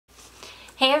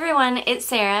Hey everyone, it's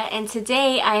Sarah, and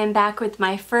today I am back with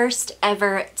my first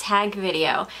ever tag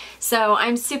video. So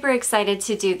I'm super excited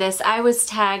to do this. I was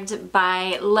tagged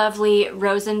by lovely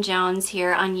Rosen Jones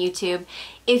here on YouTube.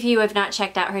 If you have not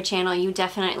checked out her channel, you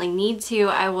definitely need to.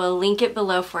 I will link it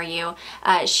below for you.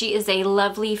 She is a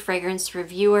lovely fragrance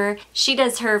reviewer. She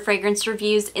does her fragrance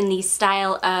reviews in the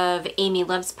style of Amy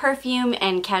Loves Perfume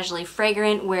and Casually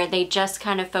Fragrant, where they just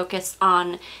kind of focus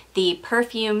on the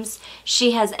perfumes.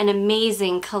 She has an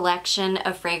amazing collection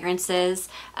of fragrances.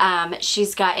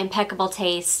 She's got impeccable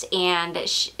taste and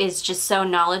is just so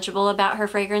knowledgeable about her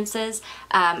fragrances.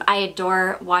 I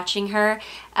adore watching her.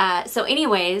 So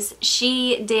anyways,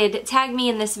 she did tag me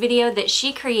in this video that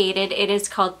she created. It is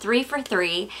called 3 for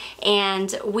 3,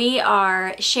 and we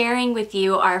are sharing with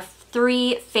you our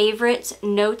 3 favorite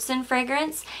notes in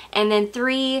fragrance and then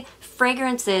 3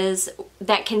 fragrances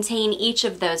that contain each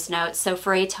of those notes, so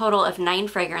for a total of 9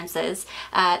 fragrances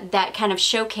that kind of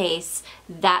showcase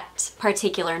that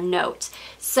particular note.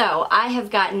 So I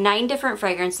have got 9 different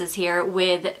fragrances here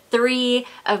with 3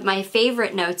 of my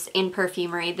favorite notes in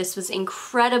Perfumery. This was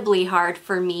incredibly hard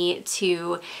for me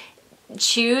to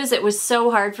choose. It was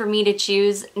so hard for me to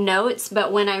choose notes,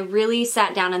 but when I really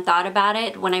sat down and thought about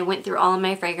it, when I went through all of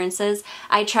my fragrances,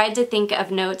 I tried to think of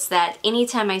notes that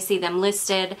anytime I see them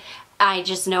listed, I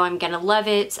just know I'm gonna love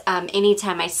it.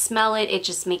 Anytime I smell it, it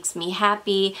just makes me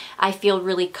happy. I feel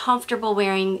really comfortable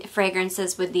wearing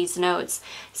fragrances with these notes.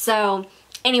 So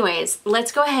anyways,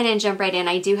 let's go ahead and jump right in.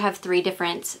 I do have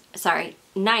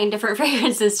 9 different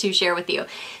fragrances to share with you.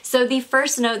 So the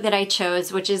first note that I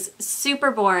chose, which is super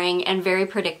boring and very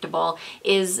predictable,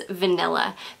 is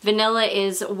vanilla. Vanilla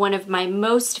is one of my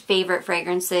most favorite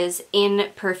fragrances in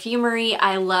Perfumery.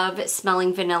 I love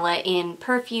smelling vanilla in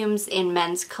perfumes, in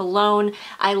men's cologne.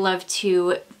 I love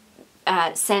to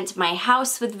scent my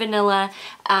house with vanilla.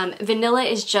 Vanilla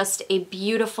is just a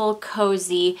beautiful,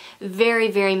 cozy, very,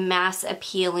 very mass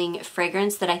appealing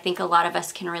fragrance that I think a lot of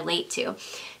us can relate to.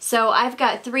 So I've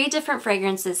got 3 different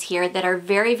fragrances here that are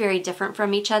very, very different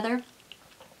from each other.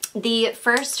 The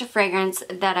first fragrance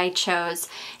that I chose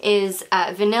is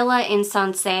Vanilla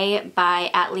Insensée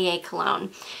by Atlier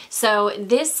Cologne. So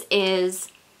this is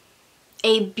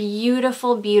a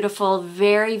beautiful, beautiful,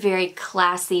 very, very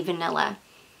classy vanilla.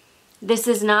 This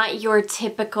is not your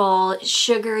typical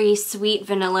sugary, sweet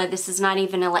vanilla. This is not a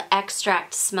vanilla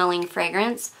extract smelling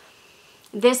fragrance.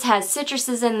 This has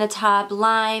citruses in the top,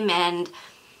 lime and,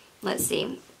 let's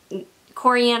see,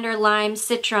 coriander, lime,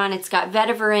 citron. It's got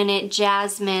vetiver in it,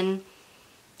 jasmine,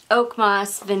 oak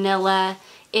moss, vanilla.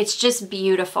 It's just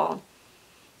beautiful.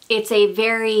 It's a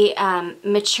very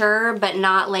mature, but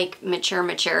not like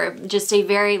mature, just a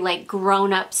very like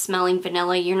grown-up smelling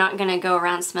vanilla. You're not gonna go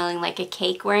around smelling like a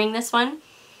cake wearing this one,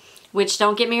 which,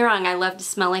 don't get me wrong, I love to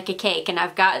smell like a cake, and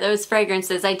I've got those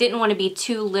fragrances. I didn't want to be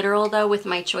too literal though with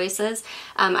my choices.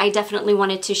 I definitely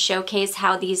wanted to showcase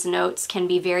how these notes can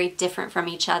be very different from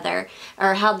each other,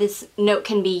 or how this note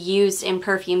can be used in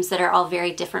perfumes that are all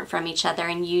very different from each other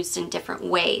and used in different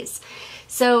ways.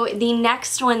 So the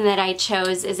next one that I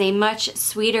chose is a much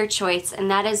sweeter choice,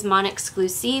 and that is Mon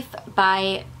Exclusif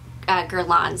by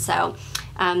Guerlain. So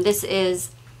this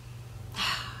is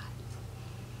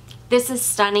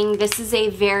stunning. This is a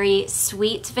very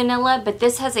sweet vanilla, but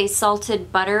this has a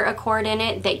salted butter accord in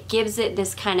it that gives it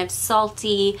this kind of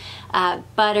salty,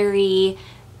 buttery,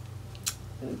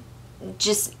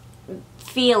 just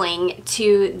feeling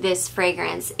to this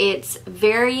fragrance. It's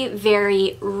very,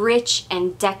 very rich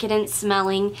and decadent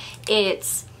smelling.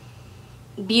 It's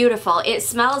beautiful. It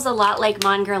smells a lot like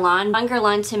Mon Guerlain. Mon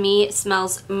Guerlain to me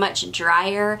smells much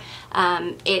drier.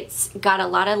 It's got a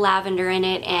lot of lavender in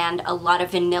it and a lot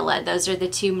of vanilla. Those are the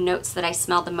 2 notes that I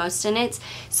smell the most in it.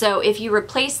 So if you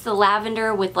replace the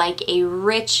lavender with like a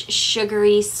rich,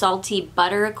 sugary, salty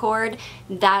butter accord,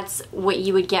 that's what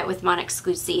you would get with Mon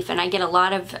Exclusif. And I get a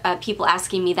lot of people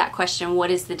asking me that question, what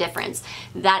is the difference?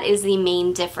 That is the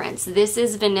main difference. This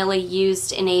is vanilla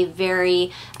used in a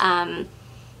very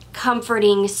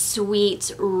comforting,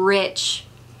 sweet, rich,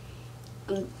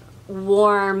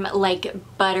 warm, like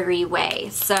buttery way.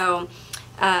 So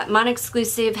Mon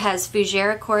Exclusif has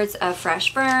fougere accords of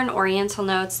fresh fern, oriental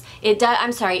notes. It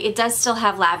does still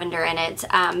have lavender in it,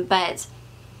 but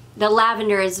the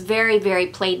lavender is very, very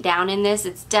played down in this.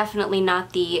 It's definitely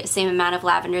not the same amount of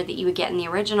lavender that you would get in the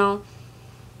original.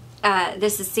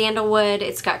 This is sandalwood.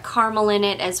 It's got caramel in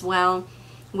it as well,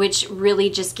 which really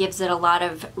just gives it a lot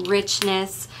of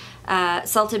richness.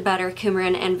 Salted butter,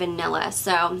 coumarin, and vanilla.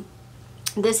 So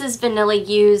this is vanilla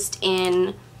used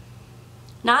in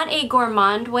Not a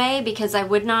gourmand way, because I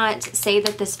would not say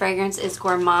that this fragrance is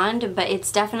gourmand, but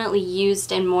it's definitely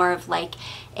used in more of like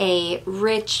a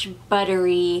rich,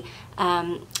 buttery,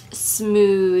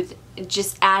 smooth,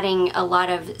 just adding a lot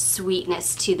of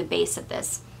sweetness to the base of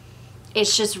this.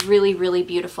 It's just really, really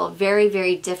beautiful. Very,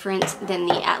 very different than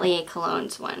the Atlier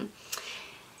Colognes one.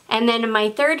 And then my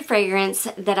third fragrance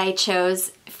that I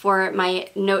chose for my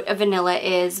note of vanilla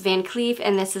is Van Cleef,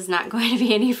 and this is not going to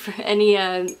be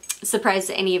any surprise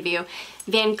to any of you.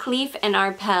 Van Cleef and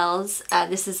Arpels,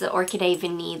 this is the Orchidee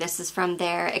Vanille. This is from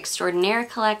their Extraordinaire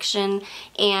collection,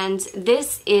 and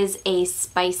this is a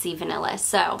spicy vanilla.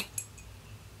 So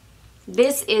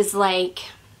this is like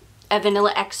a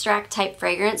vanilla extract type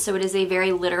fragrance, so it is a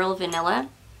very literal vanilla.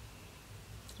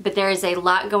 But there is a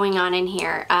lot going on in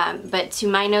here. But to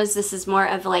my nose, this is more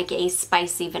of like a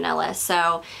spicy vanilla.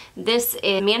 So this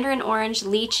is mandarin orange,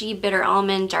 lychee, bitter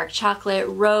almond, dark chocolate,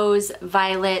 rose,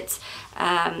 violet,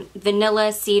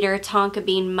 vanilla, cedar, tonka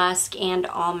bean, musk, and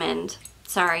almond.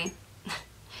 Sorry.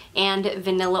 And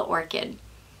vanilla orchid.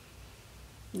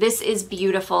 This is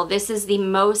beautiful. This is the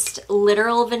most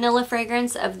literal vanilla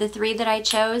fragrance of the three that I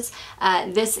chose.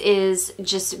 This is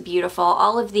just beautiful.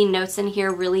 All of the notes in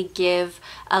here really give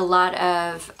a lot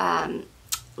of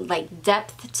like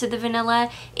depth to the vanilla.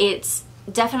 It's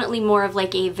definitely more of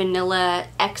like a vanilla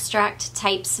extract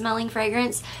type smelling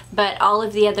fragrance, but all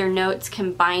of the other notes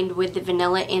combined with the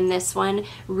vanilla in this one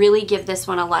really give this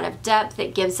one a lot of depth.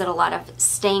 It gives it a lot of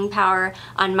staying power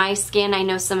on my skin. I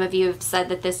know some of you have said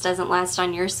that this doesn't last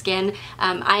on your skin.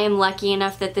 I am lucky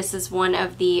enough that this is one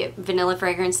of the vanilla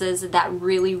fragrances that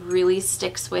really, really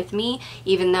sticks with me,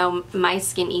 even though my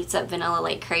skin eats up vanilla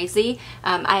like crazy.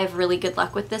 I have really good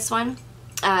luck with this one.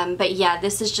 But yeah,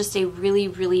 this is just a really,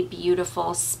 really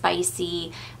beautiful,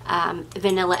 spicy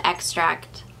vanilla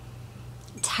extract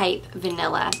type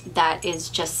vanilla that is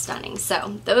just stunning.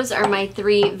 So those are my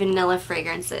three vanilla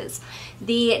fragrances.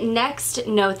 The next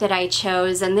note that I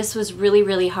chose, and this was really,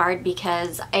 really hard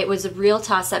because it was a real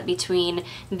toss-up between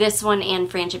this one and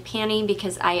Frangipani,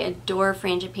 because I adore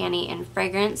Frangipani in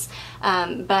fragrance.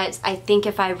 But I think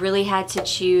if I really had to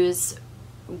choose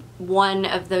one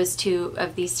of these two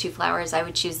flowers, I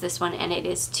would choose this one, and it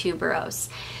is Tuberose.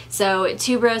 So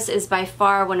Tuberose is by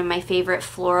far one of my favorite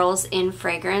florals in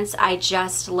fragrance. I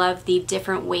just love the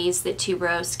different ways that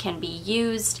Tuberose can be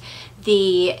used,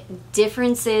 the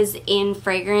differences in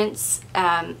fragrance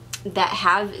that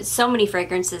have, so many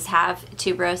fragrances have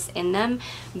tuberose in them,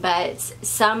 but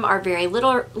some are very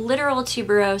literal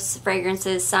tuberose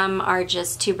fragrances, some are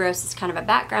just tuberose as kind of a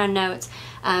background note.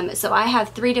 So I have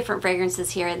three different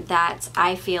fragrances here that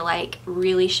I feel like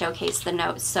really showcase the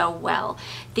notes so well.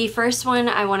 The first one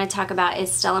I want to talk about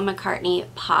is Stella McCartney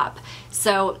Pop.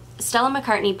 So Stella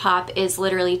McCartney Pop is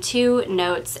literally two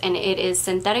notes, and it is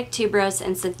synthetic tuberose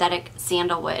and synthetic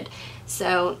sandalwood.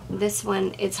 So this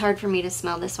one, it's hard for me to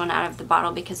smell this one out of the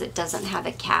bottle because it doesn't have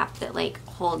a cap that like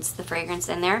holds the fragrance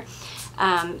in there.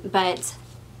 But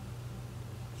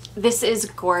this is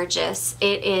gorgeous.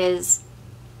 It is,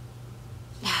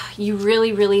 you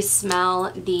really, really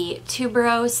smell the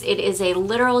tuberose. It is a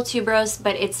literal tuberose,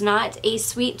 but it's not a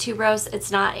sweet tuberose. It's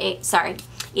not a, sorry,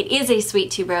 it is a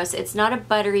sweet tuberose. It's not a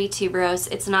buttery tuberose.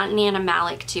 It's not an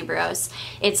animalic tuberose.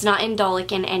 It's not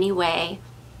indolic in any way.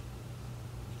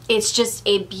 It's just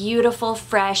a beautiful,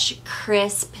 fresh,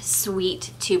 crisp,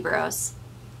 sweet tuberose.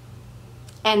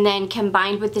 And then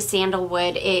combined with the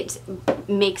sandalwood, it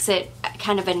makes it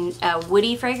kind of a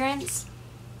woody fragrance.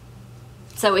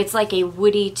 So it's like a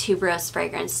woody tuberose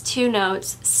fragrance. Two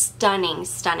notes, stunning,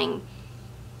 stunning.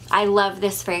 I love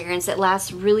this fragrance. It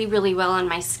lasts really, really well on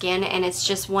my skin, and it's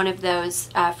just one of those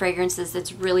fragrances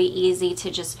that's really easy to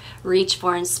just reach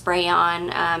for and spray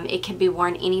on. It can be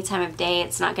worn any time of day.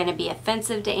 It's not going to be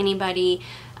offensive to anybody.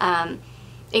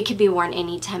 It could be worn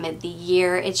any time of the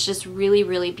year. It's just really,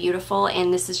 really beautiful,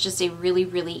 and this is just a really,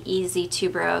 really easy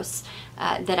tuberose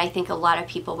that I think a lot of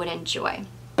people would enjoy.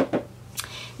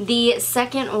 The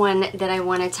second one that I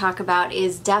want to talk about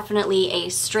is definitely a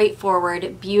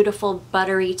straightforward, beautiful,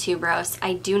 buttery tuberose.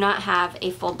 I do not have a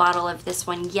full bottle of this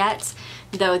one yet,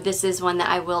 though this is one that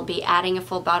I will be adding a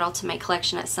full bottle to my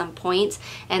collection at some point.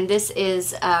 And this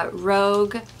is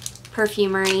Rogue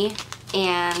Perfumery,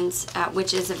 and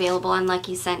which is available on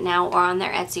Lucky Scent now or on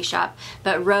their Etsy shop.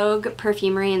 But Rogue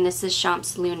Perfumery, and this is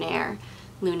Champs Lunaires,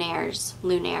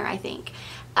 I think.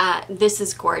 This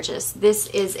is gorgeous. This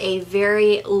is a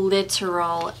very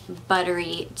literal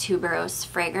buttery tuberose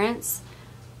fragrance.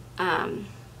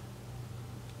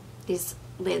 These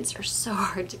lids are so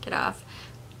hard to get off.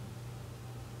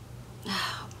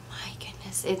 Oh my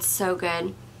goodness, it's so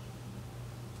good.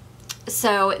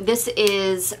 So this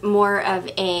is more of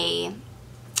a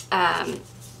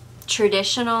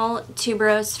traditional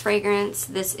tuberose fragrance.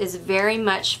 This is very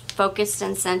much focused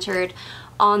and centered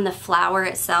on the flower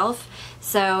itself.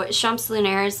 So Champs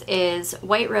Lunaires is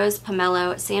white rose,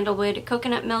 pomelo, sandalwood,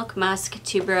 coconut milk, musk,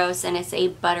 tuberose, and it's a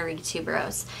buttery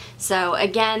tuberose. So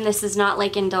again, this is not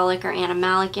like indolic or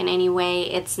animalic in any way.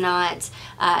 It's not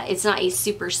a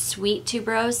super sweet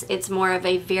tuberose. It's more of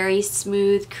a very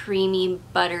smooth, creamy,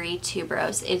 buttery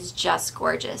tuberose. It's just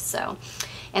gorgeous. So,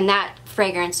 and that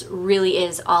fragrance really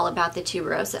is all about the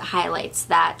tuberose. It highlights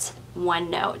that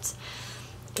one note.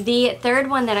 The third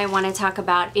one that I want to talk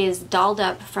about is Dolled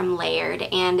Up from Layered,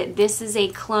 and this is a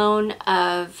clone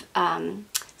of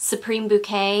Supreme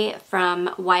Bouquet from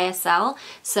YSL.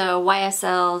 So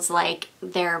YSL's like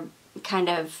their kind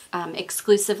of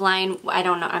exclusive line. I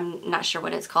don't know, I'm not sure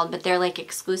what it's called, but their like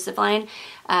exclusive line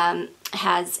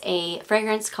has a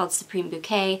fragrance called Supreme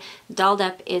Bouquet. Dolled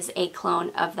Up is a clone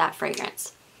of that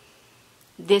fragrance.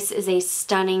 This is a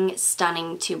stunning,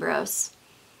 stunning tuberose.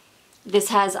 This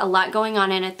has a lot going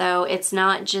on in it though. It's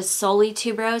not just solely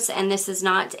tuberose, and this is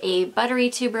not a buttery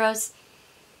tuberose.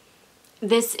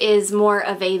 This is more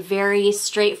of a very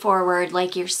straightforward,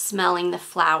 like you're smelling the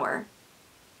flower.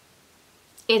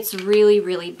 It's really,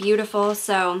 really beautiful.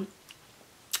 So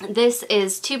this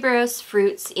is tuberose,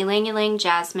 fruits, ylang ylang,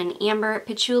 jasmine, amber,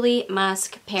 patchouli,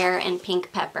 musk, pear, and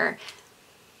pink pepper.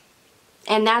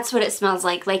 And that's what it smells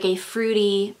like a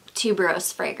fruity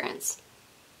tuberose fragrance.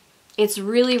 It's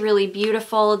really, really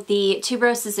beautiful. The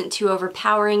tuberose isn't too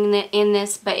overpowering in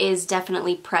this, but is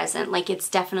definitely present. Like, it's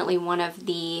definitely one of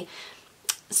the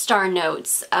star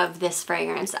notes of this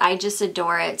fragrance. I just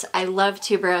adore it. I love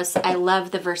tuberose. I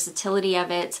love the versatility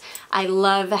of it. I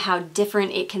love how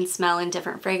different it can smell in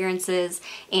different fragrances,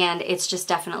 and it's just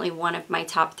definitely one of my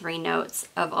top 3 notes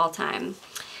of all time.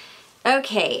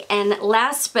 Okay, and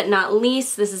last but not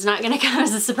least, this is not going to come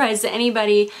as a surprise to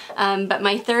anybody, but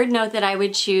my third note that I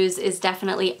would choose is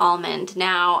definitely almond.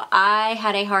 Now, I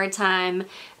had a hard time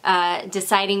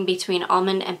deciding between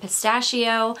almond and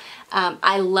pistachio.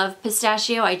 I love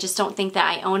pistachio. I just don't think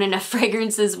that I own enough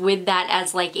fragrances with that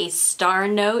as like a star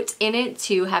note in it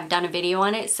to have done a video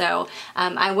on it. So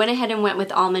I went ahead and went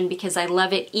with almond because I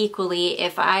love it equally.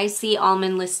 If I see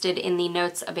almond listed in the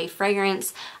notes of a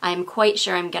fragrance, I'm quite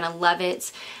sure I'm gonna love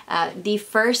it. The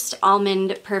first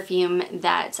almond perfume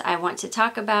that I want to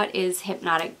talk about is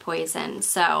Hypnotic Poison.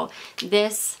 So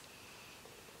this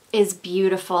is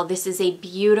beautiful. This is a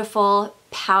beautiful,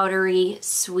 powdery,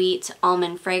 sweet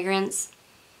almond fragrance.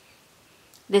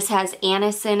 This has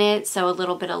anise in it, so a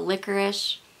little bit of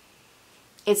licorice.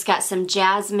 It's got some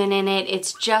jasmine in it.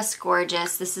 It's just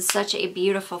gorgeous. This is such a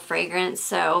beautiful fragrance.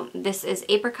 So this is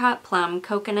apricot, plum,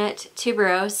 coconut,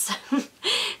 tuberose,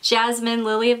 jasmine,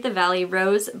 lily of the valley,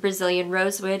 rose, Brazilian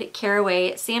rosewood,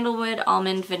 caraway, sandalwood,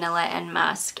 almond, vanilla, and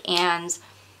musk. And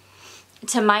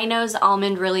to my nose,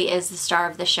 almond really is the star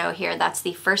of the show here. That's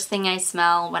the first thing I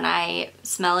smell when I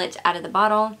smell it out of the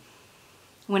bottle.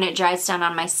 When it dries down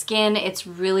on my skin, it's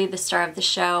really the star of the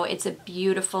show. It's a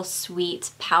beautiful, sweet,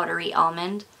 powdery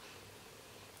almond,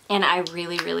 and I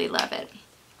really, really love it.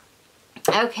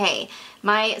 Okay,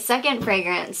 my second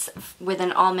fragrance with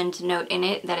an almond note in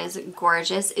it that is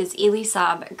gorgeous is Elie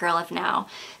Saab Girl of Now.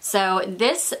 So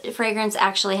this fragrance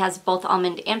actually has both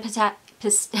almond and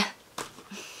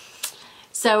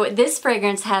So this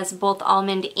fragrance has both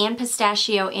almond and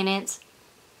pistachio in it.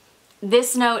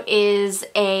 This note is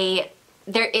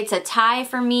it's a tie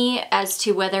for me as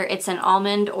to whether it's an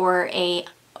almond or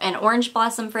an orange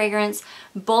blossom fragrance.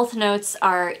 Both notes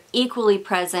are equally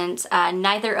present.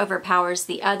 Neither overpowers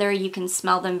the other. You can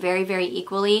smell them very, very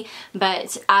equally,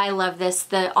 but I love this.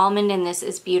 The almond in this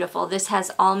is beautiful. This has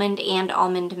almond and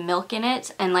almond milk in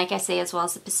it, and like I say, as well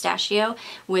as the pistachio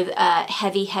with a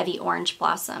heavy, heavy orange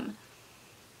blossom.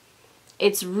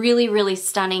 It's really, really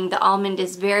stunning. The almond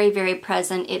is very, very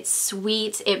present. It's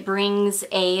sweet. It brings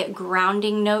a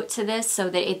grounding note to this so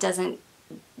that it doesn't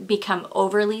become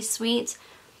overly sweet.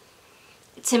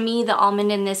 To me, the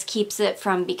almond in this keeps it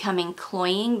from becoming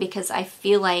cloying, because I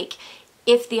feel like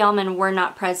if the almond were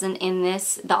not present in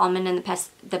this, the almond and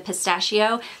the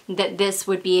pistachio, that this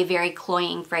would be a very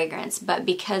cloying fragrance. But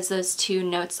because those two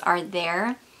notes are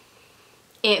there,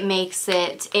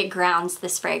 it grounds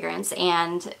this fragrance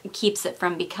and keeps it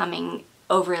from becoming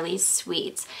overly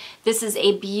sweet. This is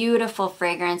a beautiful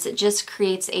fragrance. It just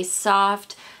creates a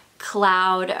soft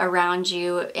cloud around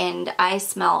you, and I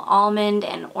smell almond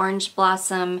and orange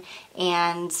blossom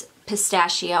and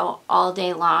pistachio all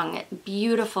day long.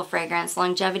 Beautiful fragrance.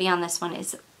 Longevity on this one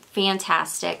is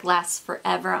fantastic, lasts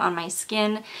forever on my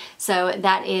skin. So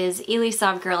that is Elie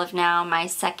Sauve Girl of Now, my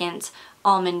second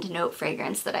almond note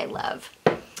fragrance that I love.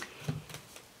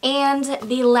 And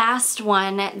the last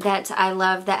one that I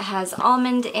love that has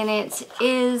almond in it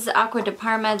is Acqua di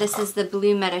Parma. This is the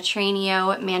Blue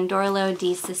Mediterraneo Mandorlo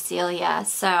di Sicilia.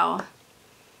 So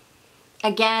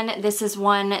again, this is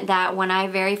one that when I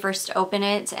very first open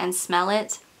it and smell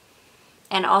it,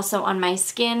 and also on my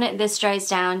skin, this dries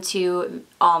down to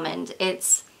almond.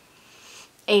 It's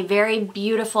a very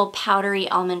beautiful powdery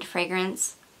almond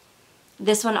fragrance.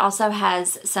 This one also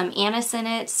has some anise in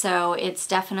it, so it's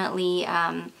definitely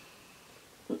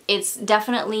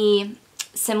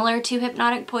similar to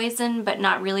Hypnotic Poison, but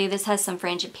not really. This has some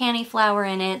frangipani flower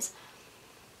in it,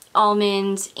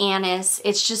 almond, anise.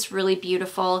 It's just really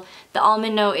beautiful. The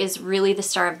almond note is really the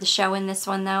star of the show in this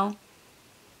one, though.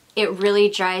 It really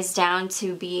dries down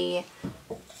to be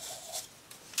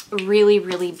really,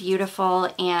 really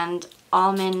beautiful and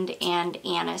almond and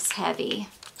anise heavy.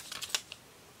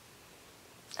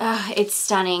 It's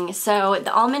stunning. So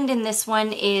the almond in this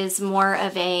one is more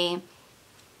of a,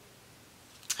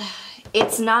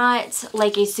 it's not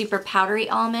like a super powdery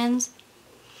almond.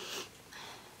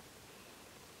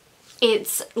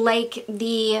 It's like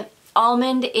the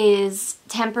almond is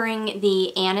tempering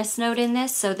the anise note in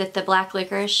this so that the black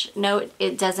licorice note,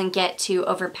 it doesn't get too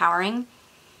overpowering.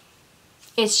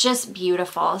 It's just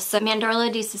beautiful. So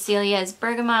Mandorlo di Sicilia is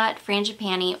bergamot,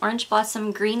 frangipani, orange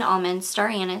blossom, green almond, star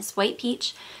anise, white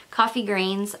peach, coffee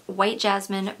grains, white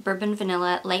jasmine, bourbon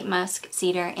vanilla, light musk,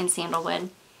 cedar, and sandalwood.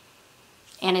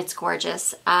 And it's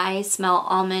gorgeous. I smell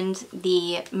almond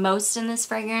the most in this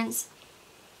fragrance.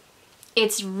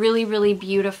 It's really, really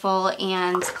beautiful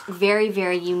and very,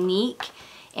 very unique.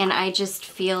 And I just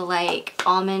feel like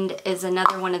almond is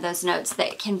another one of those notes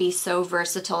that can be so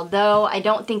versatile. Though I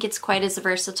don't think it's quite as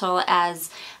versatile as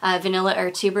vanilla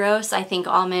or tuberose. I think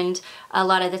almond a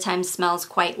lot of the time smells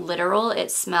quite literal.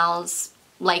 It smells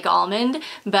like almond,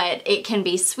 but it can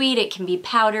be sweet, it can be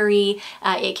powdery,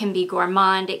 it can be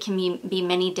gourmand, it can be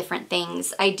many different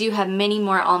things. I do have many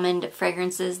more almond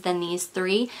fragrances than these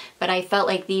three, but I felt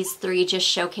like these three just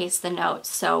showcase the notes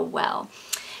so well.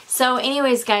 So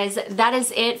anyways, guys, that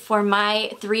is it for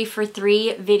my 3 for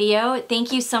 3 video.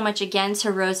 Thank you so much again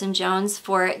to Rose and Jones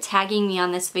for tagging me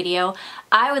on this video.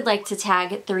 I would like to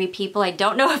tag 3 people. I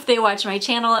don't know if they watch my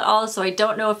channel at all, so I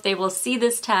don't know if they will see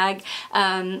this tag.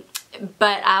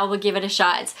 But I will give it a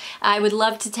shot. I would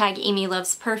love to tag Amy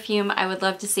Loves Perfume. I would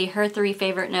love to see her 3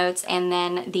 favorite notes and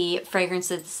then the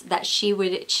fragrances that she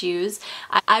would choose.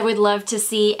 I would love to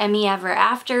see Emmy Ever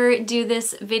After do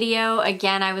this video.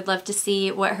 Again, I would love to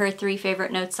see what her 3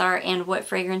 favorite notes are and what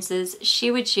fragrances she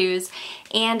would choose.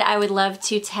 And I would love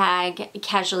to tag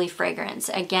Casually Fragrance.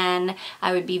 Again,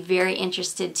 I would be very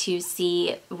interested to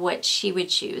see what she would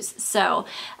choose. So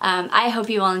I hope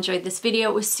you all enjoyed this video.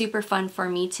 It was super fun for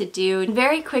me to do.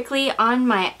 Very quickly, on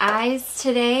my eyes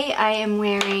today, I am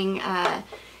wearing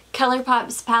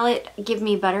ColourPop's palette Give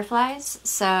Me Butterflies.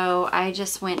 So I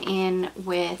just went in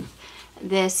with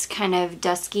this kind of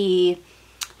dusky,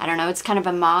 I don't know, it's kind of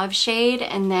a mauve shade,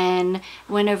 and then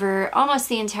went over almost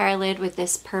the entire lid with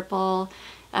this purple.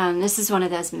 This is one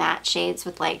of those matte shades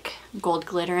with like gold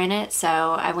glitter in it, so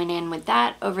I went in with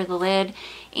that over the lid,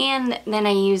 and then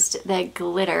I used the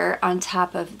glitter on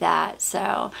top of that.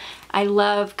 So I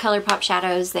love ColourPop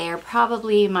shadows. They are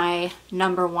probably my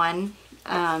 #1.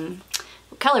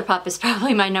 ColourPop is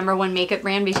probably my #1 makeup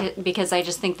brand because I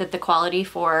just think that the quality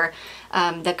for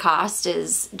the cost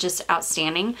is just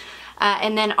outstanding.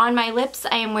 And then on my lips,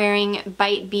 I am wearing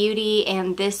Bite Beauty,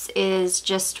 and this is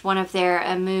just one of their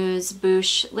Amuse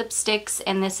Bouche lipsticks,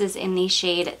 and this is in the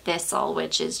shade Thistle,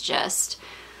 which is just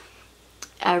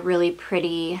a really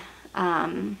pretty,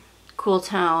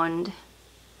 cool-toned,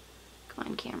 come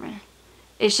on camera,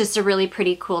 it's just a really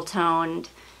pretty cool-toned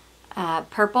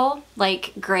purple,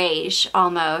 like grayish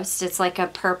almost. It's like a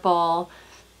purple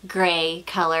gray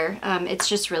color. It's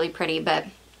just really pretty, but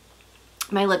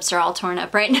my lips are all torn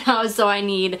up right now, so I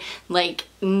need like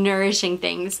nourishing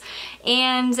things.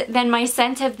 And then my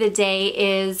scent of the day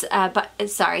is,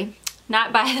 sorry,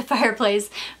 not By the Fireplace.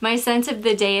 My scent of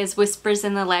the day is Whispers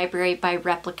in the Library by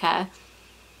Replica.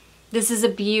 This is a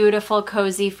beautiful,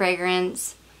 cozy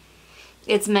fragrance.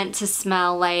 It's meant to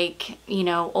smell like, you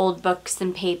know, old books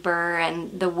and paper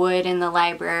and the wood in the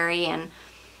library, and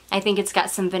I think it's got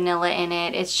some vanilla in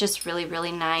it. It's just really,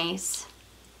 really nice.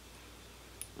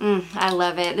 I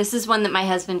love it. This is one that my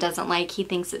husband doesn't like. He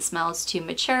thinks it smells too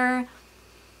mature.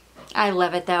 I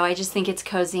love it though. I just think it's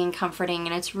cozy and comforting,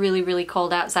 and it's really, really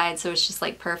cold outside, so it's just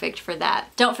like perfect for that.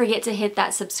 Don't forget to hit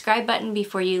that subscribe button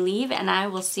before you leave, and I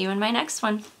will see you in my next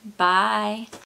one. Bye.